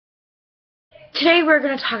Today we're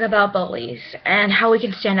going to talk about bullies and how we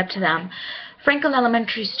can stand up to them. Franklin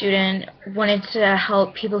Elementary student wanted to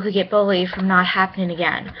help people who get bullied from not happening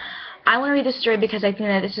again. I want to read this story because I think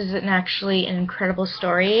that this is actually an incredible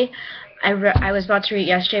story. I was about to read it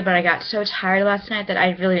yesterday, but I got so tired last night that I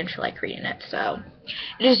really didn't feel like reading it. So,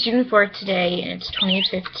 it is June 4th today, and it's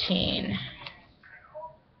 2015.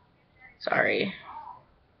 Sorry.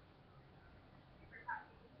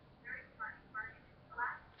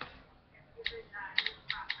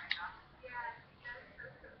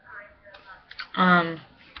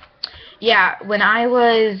 Yeah, when I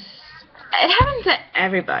was, it happens to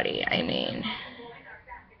everybody, I mean.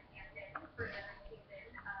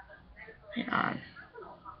 Hang on.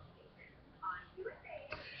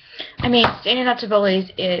 I mean, standing up to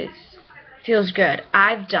bullies feels good.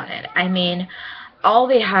 I've done it. I mean, all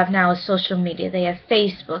they have now is social media. They have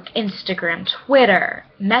Facebook, Instagram, Twitter,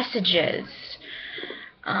 messages,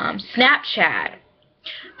 Snapchat.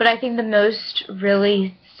 But I think the most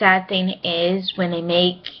really sad thing is when they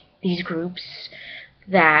make these groups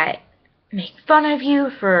that make fun of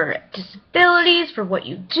you for disabilities, for what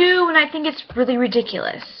you do, and I think it's really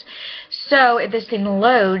ridiculous. So if this thing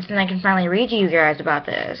loads, then I can finally read to you guys about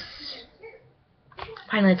this.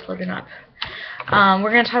 Finally, it's loading up.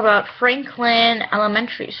 We're going to talk about Franklin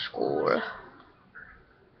Elementary School.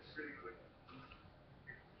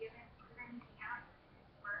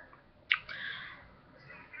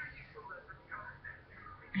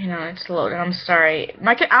 You know, it's loading. I'm sorry.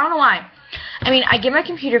 I don't know why. I mean, I get my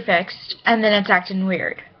computer fixed, and then it's acting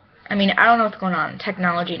weird. I mean, I don't know what's going on in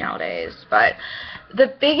technology nowadays, but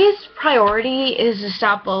the biggest priority is to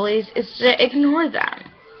stop bullies is to ignore them.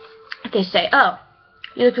 If they say, oh,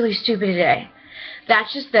 you look really stupid today,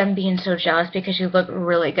 that's just them being so jealous because you look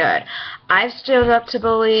really good. I've stood up to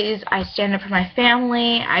bullies. I stand up for my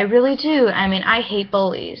family. I really do. I mean, I hate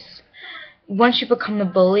bullies. Once you become the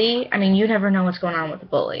bully, I mean, you never know what's going on with the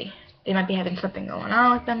bully. They might be having something going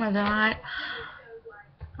on with them or not.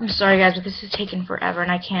 I'm sorry, guys, but this is taking forever,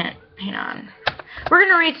 and I can't. Hang on. We're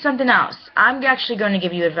going to read something else. I'm actually going to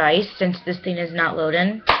give you advice, since this thing is not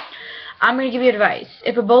loading. I'm going to give you advice.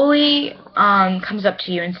 If a bully comes up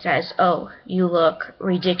to you and says, oh, you look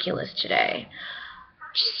ridiculous today,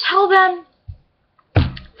 just tell them,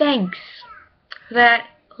 thanks for that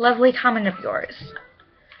lovely comment of yours.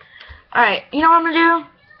 Alright, you know what I'm going to do?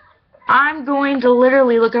 I'm going to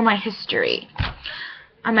literally look at my history.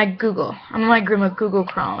 I'm at Google. I'm on my Google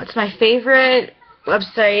Chrome. It's my favorite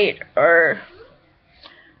website or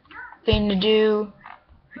thing to do.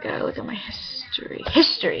 I gotta look at my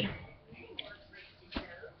history.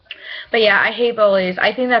 But yeah, I hate bullies.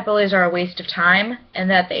 I think that bullies are a waste of time and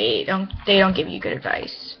that they don't give you good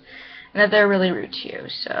advice. And that they're really rude to you,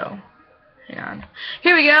 so hang on.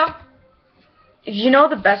 Here we go. You know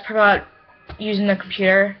the best part about using the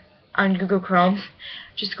computer on Google Chrome?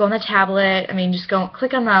 Just go on the tablet. I mean, just go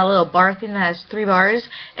click on that little bar thing that has 3 bars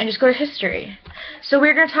and just go to history. So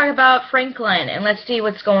we're going to talk about Franklin, and let's see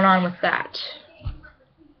what's going on with that.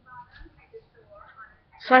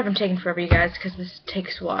 Sorry if I'm taking forever, you guys, because this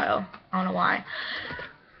takes a while. I don't know why.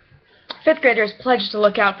 5th graders pledged to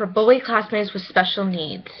look out for bully classmates with special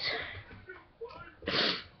needs.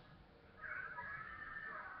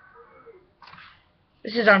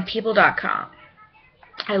 This is on people.com.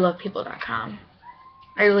 I love people.com.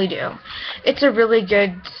 I really do. It's a really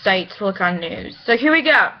good site to look on news. So here we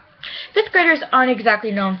go. 5th graders aren't exactly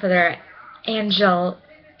known for their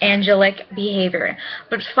angelic behavior,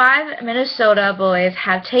 but 5 Minnesota boys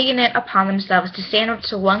have taken it upon themselves to stand up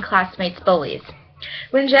to one classmate's bullies.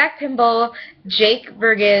 When Jack Pimble, Jake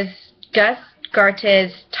Burgess, Gus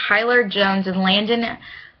Gartes, Tyler Jones, and Landon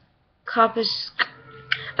Kopisk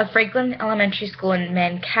of Franklin Elementary School in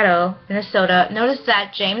Mankato, Minnesota, noticed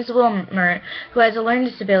that James Wilmer, who has a learning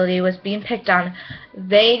disability, was being picked on,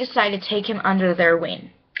 they decided to take him under their wing.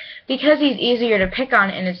 Because he's easier to pick on,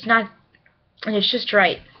 and it's just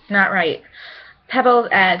not right. Pebble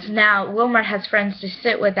adds, now Wilmer has friends to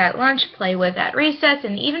sit with at lunch, play with at recess,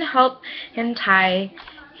 and even help him tie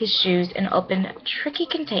his shoes and open tricky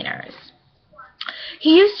containers.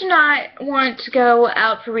 He used to not want to go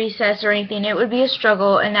out for recess or anything. It would be a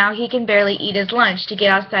struggle, and now he can barely eat his lunch to get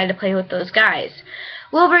outside to play with those guys.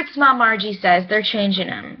 Wilbert's mom, Margie, says they're changing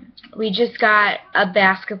him. We just got a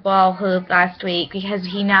basketball hoop last week because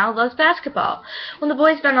he now loves basketball. When the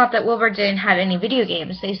boys found out that Wilbert didn't have any video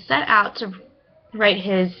games, they set out to write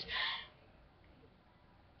his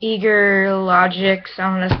eager logics,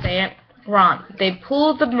 I'm going to say it wrong. They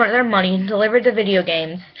pooled their money and delivered the video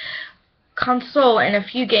games console and a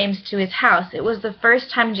few games to his house. It was the first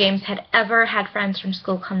time James had ever had friends from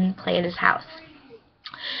school come and play at his house.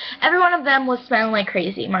 Every one of them was smiling like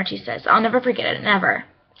crazy, Marchie says. I'll never forget it, never.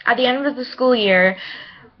 At the end of the school year,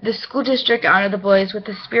 the school district honored the boys with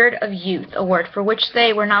the Spirit of Youth Award, for which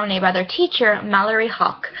they were nominated by their teacher, Mallory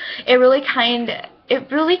Hawk. It really kind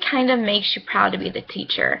of makes you proud to be the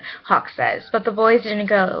teacher, Hawk says. But the boys didn't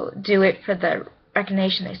go do it for the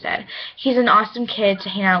recognition, they said. He's an awesome kid to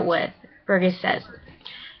hang out with, Burgess says.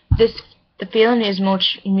 The feeling is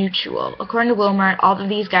mutual. According to Wilmer, all of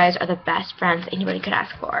these guys are the best friends anybody could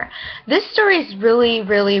ask for. This story is really,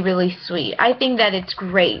 really, really sweet. I think that it's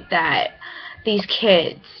great that these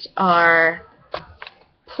kids are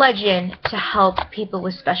pledging to help people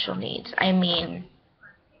with special needs. I mean,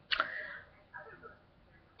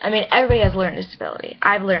 everybody has learned disability.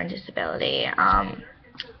 I've learned disability,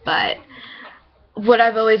 but what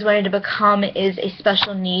I've always wanted to become is a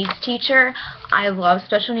special needs teacher. I love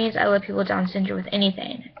special needs. I love people with Down syndrome with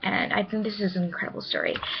anything, and I think this is an incredible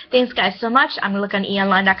story. Thanks, guys, so much. I'm going to look on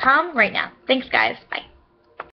eonline.com right now. Thanks, guys. Bye.